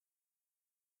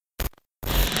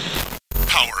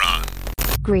Power on.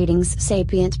 Greetings,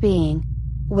 sapient being.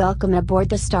 Welcome aboard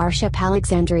the Starship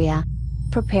Alexandria.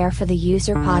 Prepare for the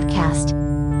User Podcast.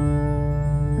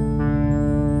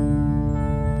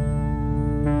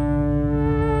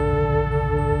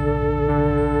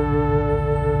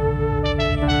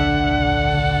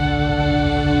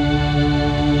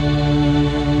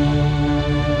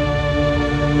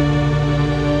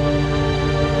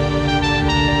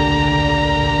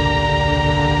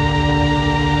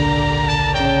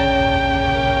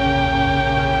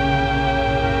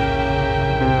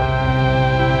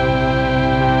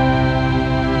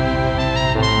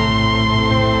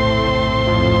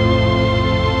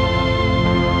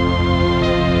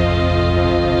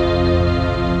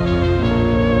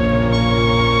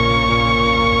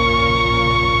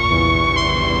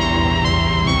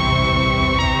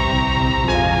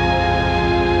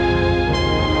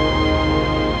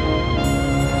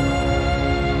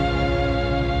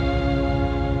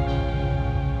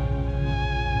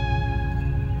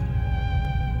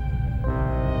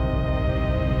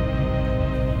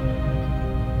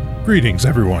 Greetings,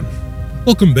 everyone.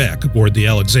 Welcome back aboard the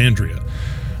Alexandria.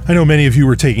 I know many of you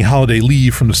were taking holiday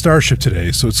leave from the Starship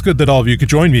today, so it's good that all of you could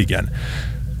join me again.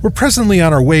 We're presently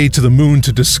on our way to the moon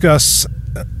to discuss...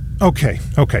 Okay,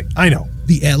 I know.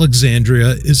 The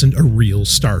Alexandria isn't a real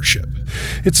starship.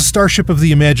 It's a starship of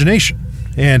the imagination,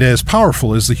 and as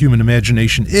powerful as the human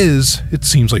imagination is, it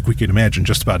seems like we could imagine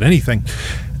just about anything.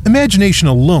 Imagination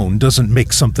alone doesn't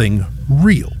make something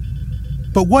real.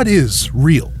 But what is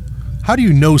real? How do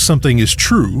you know something is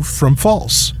true from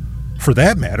false? For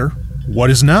that matter,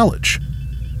 what is knowledge?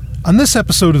 On this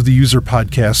episode of the User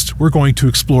Podcast, we're going to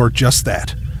explore just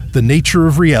that, the nature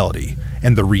of reality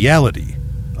and the reality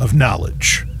of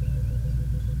knowledge.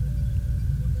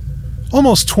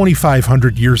 Almost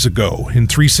 2,500 years ago, in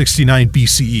 369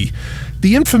 BCE,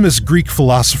 the infamous Greek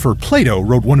philosopher Plato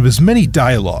wrote one of his many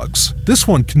dialogues, this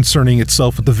one concerning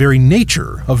itself with the very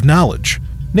nature of knowledge.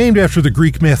 Named after the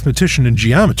Greek mathematician and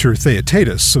geometer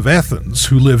Theaetetus of Athens,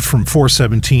 who lived from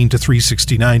 417 to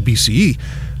 369 BCE,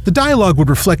 the dialogue would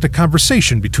reflect a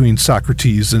conversation between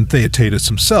Socrates and Theaetetus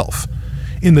himself.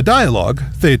 In the dialogue,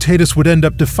 Theaetetus would end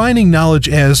up defining knowledge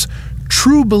as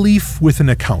true belief with an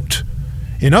account.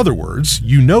 In other words,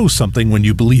 you know something when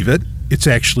you believe it, it's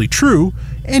actually true,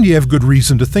 and you have good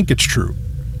reason to think it's true.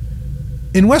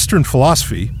 In Western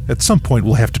philosophy, at some point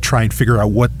we'll have to try and figure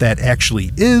out what that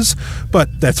actually is,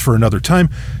 but that's for another time.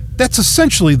 That's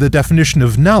essentially the definition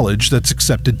of knowledge that's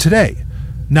accepted today.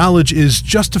 Knowledge is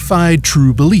justified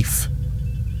true belief.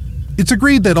 It's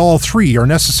agreed that all three are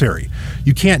necessary.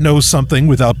 You can't know something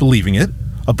without believing it.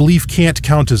 A belief can't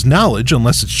count as knowledge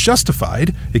unless it's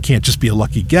justified. It can't just be a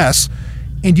lucky guess.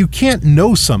 And you can't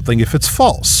know something if it's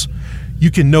false.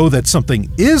 You can know that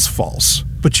something is false,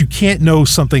 but you can't know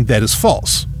something that is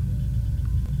false.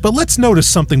 But let's notice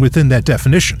something within that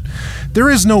definition. There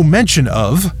is no mention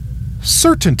of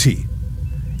certainty.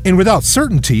 And without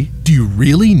certainty, do you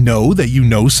really know that you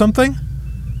know something?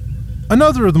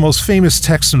 Another of the most famous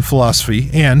texts in philosophy,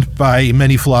 and by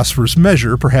many philosophers'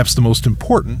 measure, perhaps the most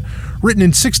important, written in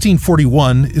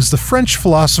 1641, is the French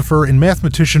philosopher and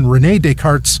mathematician René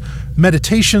Descartes'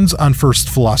 Meditations on First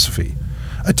Philosophy.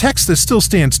 A text that still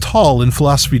stands tall in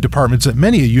philosophy departments at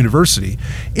many a university.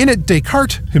 In it,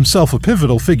 Descartes, himself a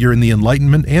pivotal figure in the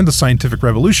Enlightenment and the Scientific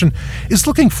Revolution, is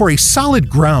looking for a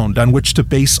solid ground on which to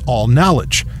base all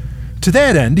knowledge. To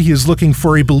that end, he is looking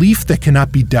for a belief that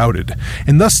cannot be doubted,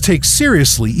 and thus takes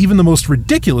seriously even the most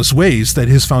ridiculous ways that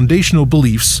his foundational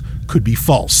beliefs could be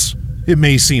false. It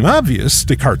may seem obvious,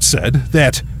 Descartes said,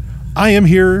 that I am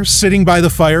here sitting by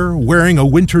the fire wearing a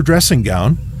winter dressing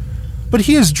gown, but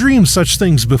he has dreamed such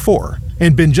things before,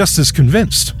 and been just as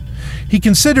convinced. He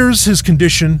considers his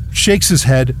condition, shakes his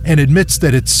head, and admits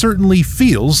that it certainly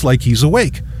feels like he's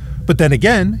awake. But then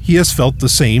again, he has felt the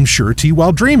same surety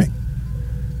while dreaming.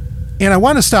 And I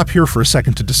want to stop here for a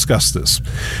second to discuss this.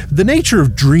 The nature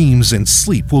of dreams and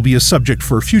sleep will be a subject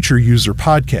for a future User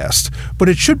Podcast, but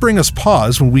it should bring us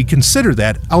pause when we consider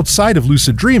that, outside of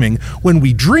lucid dreaming, when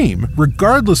we dream,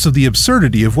 regardless of the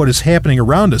absurdity of what is happening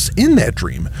around us in that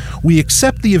dream, we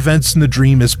accept the events in the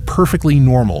dream as perfectly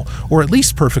normal, or at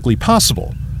least perfectly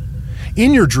possible.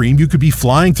 In your dream, you could be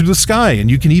flying through the sky, and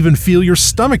you can even feel your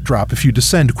stomach drop if you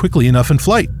descend quickly enough in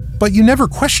flight. But you never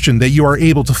question that you are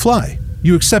able to fly.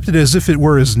 You accept it as if it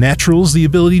were as natural as the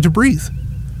ability to breathe.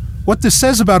 What this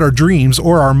says about our dreams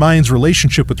or our mind's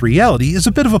relationship with reality is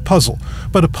a bit of a puzzle,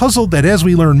 but a puzzle that, as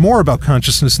we learn more about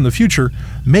consciousness in the future,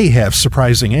 may have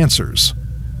surprising answers.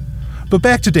 But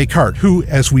back to Descartes, who,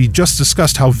 as we just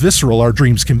discussed how visceral our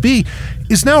dreams can be,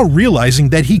 is now realizing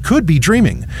that he could be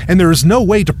dreaming, and there is no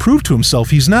way to prove to himself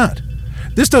he's not.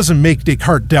 This doesn't make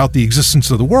Descartes doubt the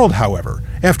existence of the world, however.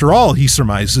 After all, he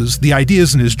surmises, the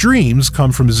ideas in his dreams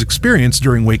come from his experience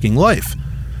during waking life.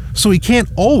 So he can't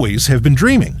always have been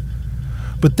dreaming.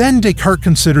 But then Descartes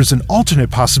considers an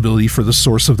alternate possibility for the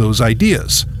source of those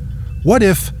ideas. What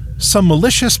if some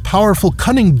malicious, powerful,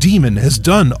 cunning demon has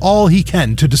done all he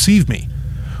can to deceive me?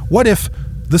 What if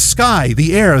the sky,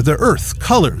 the air, the earth,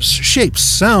 colors, shapes,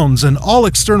 sounds, and all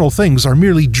external things are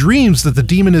merely dreams that the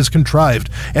demon has contrived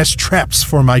as traps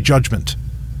for my judgment?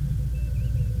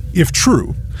 If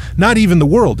true, not even the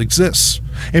world exists,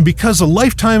 and because a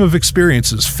lifetime of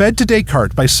experiences fed to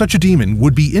Descartes by such a demon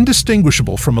would be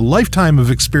indistinguishable from a lifetime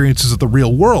of experiences of the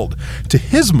real world, to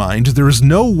his mind there is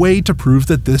no way to prove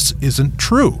that this isn't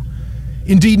true.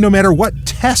 Indeed, no matter what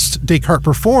test Descartes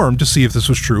performed to see if this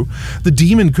was true, the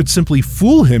demon could simply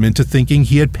fool him into thinking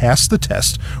he had passed the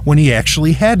test when he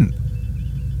actually hadn't.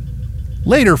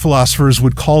 Later philosophers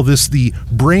would call this the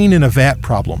brain in a vat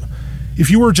problem. If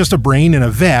you were just a brain in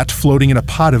a vat floating in a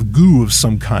pot of goo of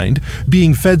some kind,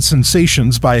 being fed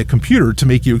sensations by a computer to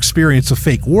make you experience a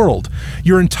fake world,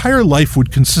 your entire life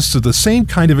would consist of the same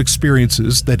kind of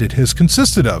experiences that it has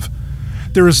consisted of.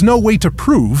 There is no way to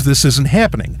prove this isn't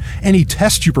happening. Any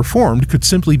test you performed could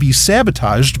simply be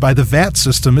sabotaged by the VAT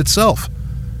system itself.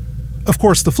 Of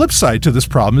course, the flip side to this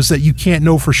problem is that you can't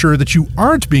know for sure that you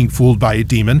aren't being fooled by a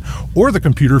demon or the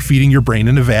computer feeding your brain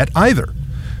in a vat either.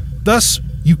 Thus,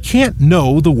 you can't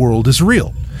know the world is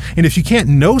real. And if you can't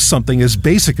know something as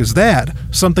basic as that,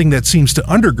 something that seems to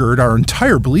undergird our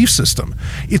entire belief system,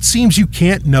 it seems you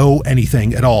can't know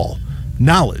anything at all.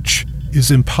 Knowledge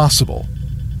is impossible.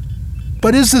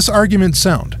 But is this argument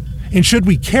sound? And should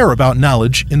we care about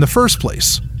knowledge in the first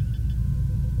place?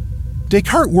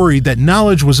 Descartes worried that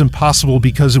knowledge was impossible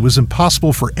because it was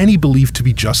impossible for any belief to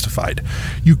be justified.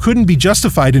 You couldn't be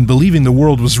justified in believing the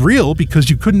world was real because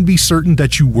you couldn't be certain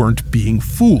that you weren't being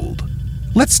fooled.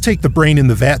 Let's take the brain in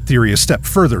the vat theory a step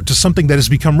further to something that has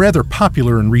become rather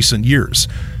popular in recent years: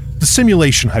 the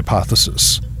simulation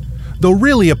hypothesis. Though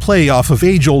really a play off of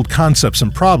age-old concepts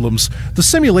and problems, the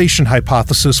simulation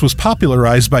hypothesis was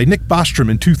popularized by Nick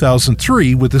Bostrom in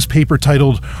 2003 with his paper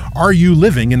titled "Are You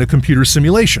Living in a Computer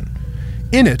Simulation?"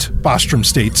 In it, Bostrom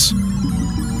states,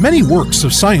 "Many works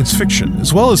of science fiction,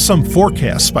 as well as some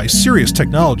forecasts by serious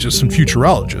technologists and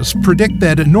futurologists, predict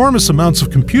that enormous amounts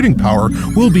of computing power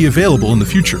will be available in the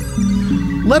future.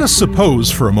 Let us suppose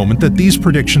for a moment that these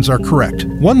predictions are correct.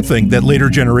 One thing that later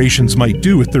generations might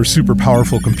do with their super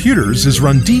powerful computers is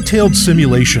run detailed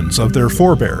simulations of their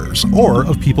forebears, or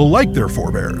of people like their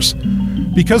forebears.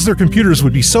 Because their computers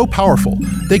would be so powerful,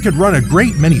 they could run a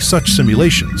great many such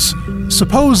simulations.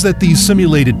 Suppose that these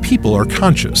simulated people are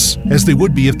conscious, as they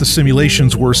would be if the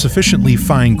simulations were sufficiently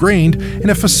fine-grained and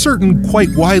if a certain,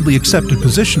 quite widely accepted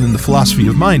position in the philosophy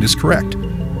of mind is correct.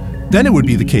 Then it would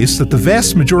be the case that the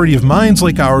vast majority of minds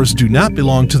like ours do not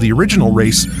belong to the original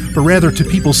race, but rather to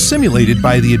people simulated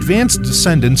by the advanced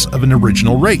descendants of an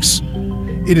original race.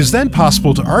 It is then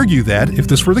possible to argue that, if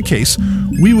this were the case,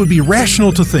 we would be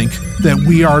rational to think that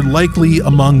we are likely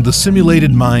among the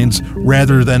simulated minds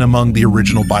rather than among the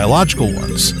original biological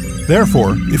ones.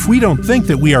 Therefore, if we don't think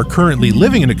that we are currently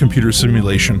living in a computer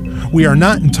simulation, we are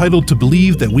not entitled to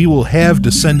believe that we will have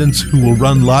descendants who will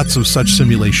run lots of such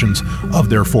simulations of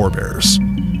their forebears."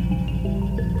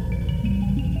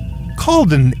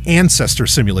 Called an ancestor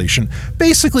simulation,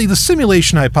 basically the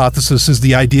simulation hypothesis is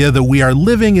the idea that we are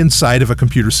living inside of a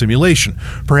computer simulation,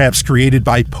 perhaps created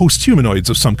by post-humanoids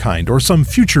of some kind or some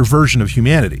future version of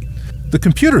humanity. The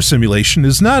computer simulation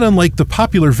is not unlike the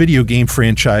popular video game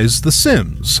franchise The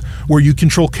Sims, where you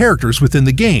control characters within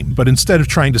the game, but instead of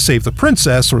trying to save the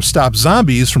princess or stop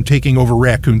zombies from taking over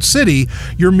Raccoon City,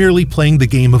 you're merely playing the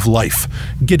game of life,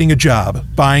 getting a job,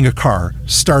 buying a car,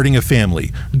 starting a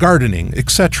family, gardening,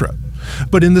 etc.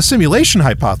 But in the simulation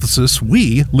hypothesis,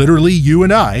 we, literally you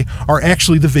and I, are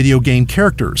actually the video game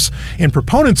characters, and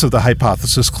proponents of the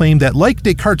hypothesis claim that, like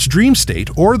Descartes' dream state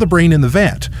or the brain in the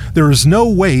vat, there is no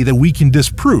way that we can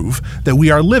disprove that we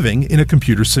are living in a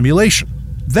computer simulation.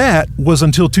 That was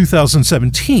until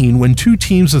 2017, when two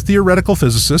teams of theoretical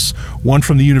physicists, one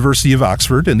from the University of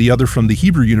Oxford and the other from the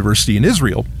Hebrew University in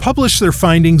Israel, published their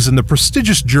findings in the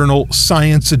prestigious journal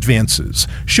Science Advances,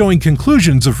 showing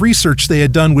conclusions of research they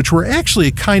had done which were actually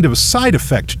a kind of a side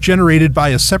effect generated by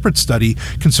a separate study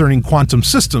concerning quantum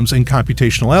systems and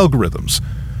computational algorithms.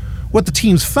 What the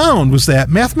teams found was that,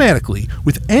 mathematically,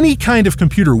 with any kind of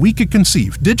computer we could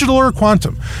conceive, digital or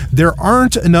quantum, there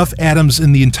aren't enough atoms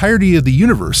in the entirety of the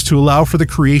universe to allow for the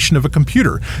creation of a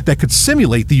computer that could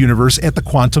simulate the universe at the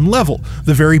quantum level,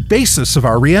 the very basis of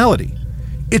our reality.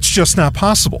 It's just not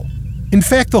possible. In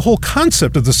fact, the whole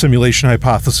concept of the simulation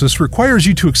hypothesis requires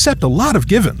you to accept a lot of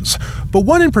givens, but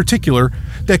one in particular,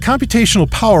 that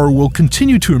computational power will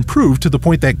continue to improve to the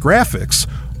point that graphics,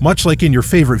 much like in your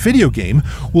favorite video game,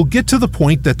 will get to the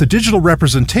point that the digital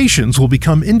representations will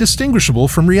become indistinguishable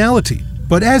from reality.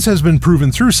 But as has been proven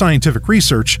through scientific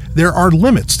research, there are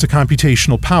limits to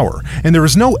computational power, and there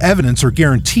is no evidence or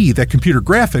guarantee that computer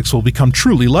graphics will become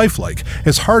truly lifelike,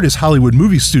 as hard as Hollywood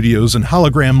movie studios and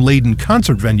hologram-laden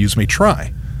concert venues may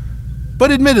try.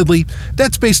 But admittedly,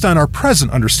 that's based on our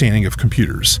present understanding of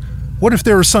computers. What if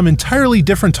there is some entirely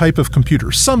different type of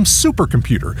computer, some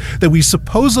supercomputer, that we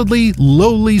supposedly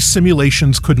lowly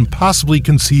simulations couldn't possibly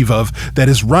conceive of that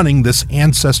is running this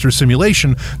ancestor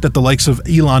simulation that the likes of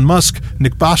Elon Musk,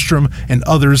 Nick Bostrom, and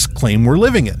others claim we're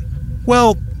living in?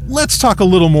 Well, let's talk a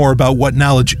little more about what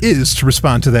knowledge is to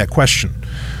respond to that question.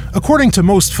 According to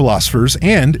most philosophers,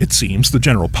 and, it seems, the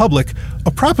general public,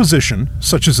 a proposition,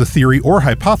 such as a theory or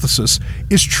hypothesis,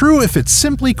 is true if it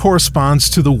simply corresponds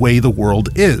to the way the world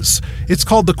is. It's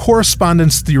called the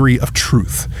correspondence theory of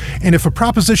truth. And if a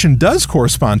proposition does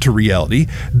correspond to reality,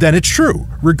 then it's true,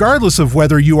 regardless of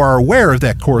whether you are aware of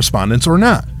that correspondence or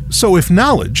not. So if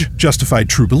knowledge, justified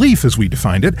true belief as we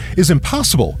defined it, is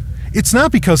impossible, it's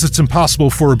not because it's impossible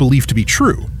for a belief to be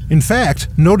true. In fact,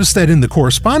 notice that in the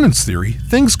correspondence theory,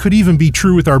 things could even be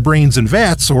true with our brains and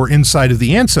vats or inside of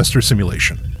the ancestor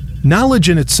simulation. Knowledge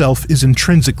in itself is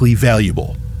intrinsically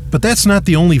valuable, but that's not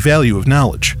the only value of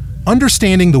knowledge.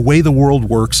 Understanding the way the world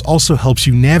works also helps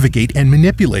you navigate and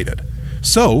manipulate it.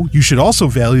 So, you should also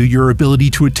value your ability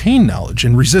to attain knowledge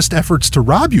and resist efforts to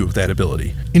rob you of that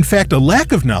ability. In fact, a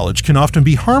lack of knowledge can often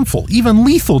be harmful, even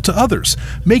lethal to others,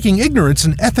 making ignorance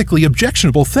an ethically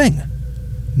objectionable thing.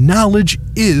 Knowledge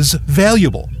is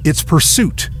valuable. Its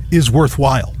pursuit is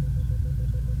worthwhile.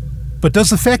 But does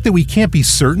the fact that we can't be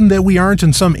certain that we aren't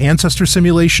in some ancestor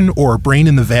simulation or a brain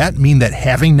in the vat mean that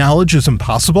having knowledge is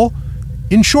impossible?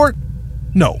 In short,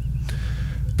 no.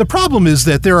 The problem is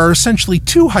that there are essentially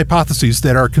two hypotheses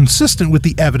that are consistent with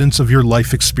the evidence of your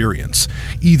life experience.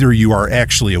 Either you are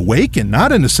actually awake and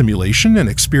not in a simulation and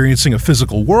experiencing a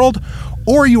physical world,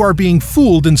 or you are being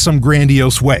fooled in some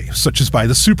grandiose way, such as by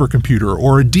the supercomputer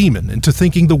or a demon, into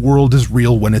thinking the world is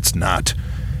real when it's not.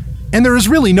 And there is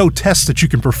really no test that you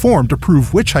can perform to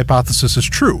prove which hypothesis is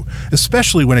true,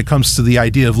 especially when it comes to the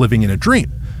idea of living in a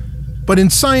dream. But in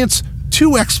science,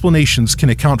 two explanations can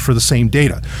account for the same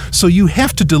data, so you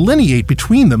have to delineate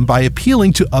between them by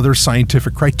appealing to other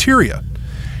scientific criteria.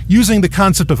 Using the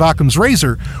concept of Occam's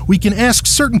razor, we can ask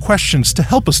certain questions to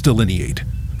help us delineate.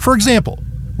 For example,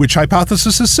 which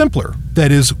hypothesis is simpler?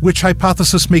 That is, which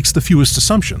hypothesis makes the fewest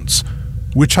assumptions?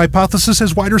 Which hypothesis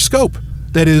has wider scope?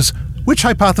 That is, which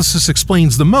hypothesis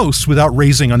explains the most without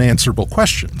raising unanswerable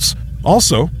questions?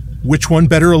 Also, which one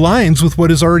better aligns with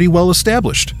what is already well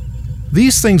established?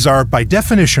 These things are, by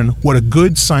definition, what a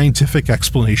good scientific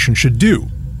explanation should do.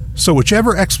 So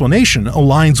whichever explanation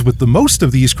aligns with the most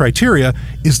of these criteria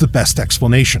is the best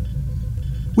explanation.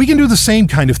 We can do the same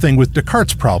kind of thing with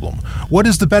Descartes' problem. What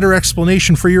is the better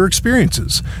explanation for your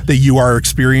experiences? That you are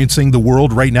experiencing the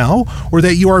world right now, or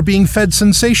that you are being fed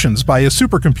sensations by a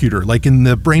supercomputer, like in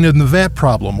the brain in the vat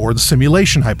problem or the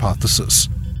simulation hypothesis?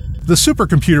 The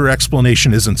supercomputer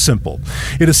explanation isn't simple.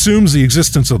 It assumes the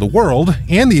existence of the world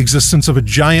and the existence of a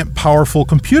giant, powerful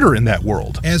computer in that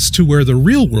world. As to where the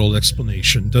real-world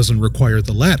explanation doesn't require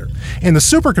the latter. And the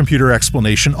supercomputer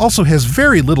explanation also has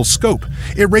very little scope.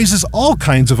 It raises all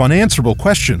kinds of unanswerable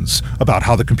questions about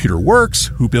how the computer works,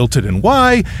 who built it and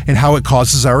why, and how it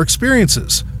causes our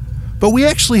experiences. But we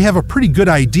actually have a pretty good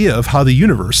idea of how the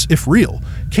universe, if real,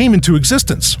 came into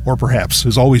existence, or perhaps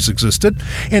has always existed,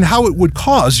 and how it would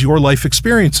cause your life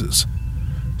experiences.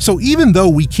 So even though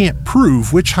we can't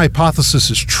prove which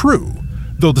hypothesis is true,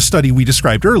 though the study we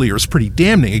described earlier is pretty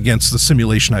damning against the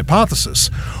simulation hypothesis,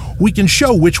 we can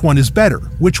show which one is better,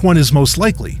 which one is most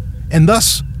likely, and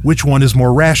thus which one is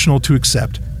more rational to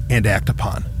accept and act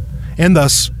upon. And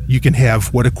thus, you can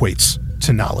have what equates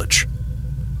to knowledge.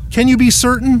 Can you be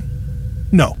certain?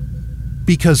 No.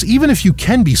 Because even if you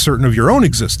can be certain of your own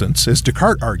existence, as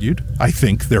Descartes argued, I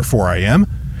think, therefore I am,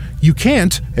 you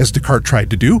can't, as Descartes tried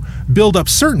to do, build up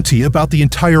certainty about the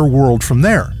entire world from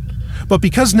there. But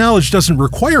because knowledge doesn't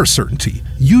require certainty,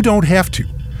 you don't have to.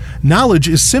 Knowledge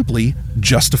is simply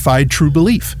justified true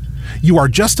belief. You are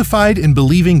justified in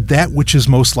believing that which is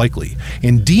most likely,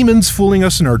 and demons fooling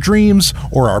us in our dreams,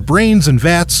 or our brains and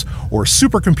vats, or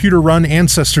supercomputer-run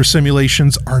ancestor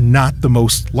simulations are not the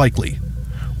most likely.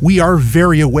 We are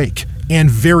very awake and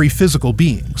very physical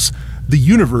beings. The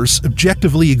universe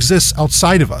objectively exists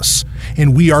outside of us,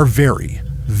 and we are very,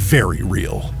 very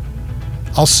real.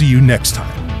 I'll see you next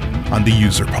time. on the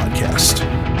User Podcast.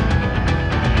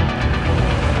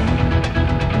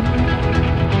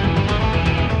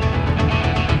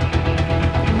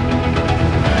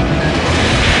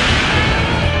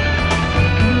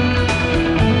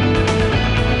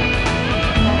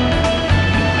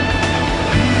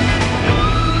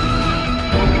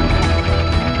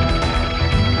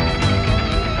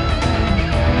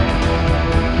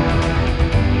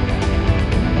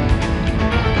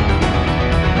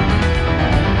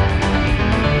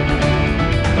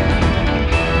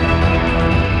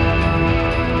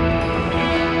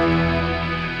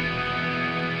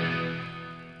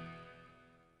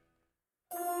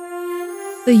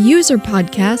 The User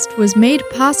Podcast was made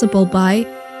possible by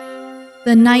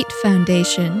the Knight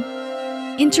Foundation,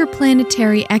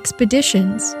 Interplanetary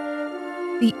Expeditions,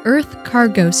 the Earth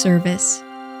Cargo Service,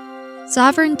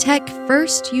 Sovereign Tech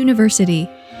First University,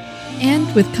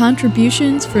 and with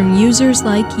contributions from users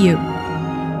like you.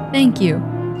 Thank you.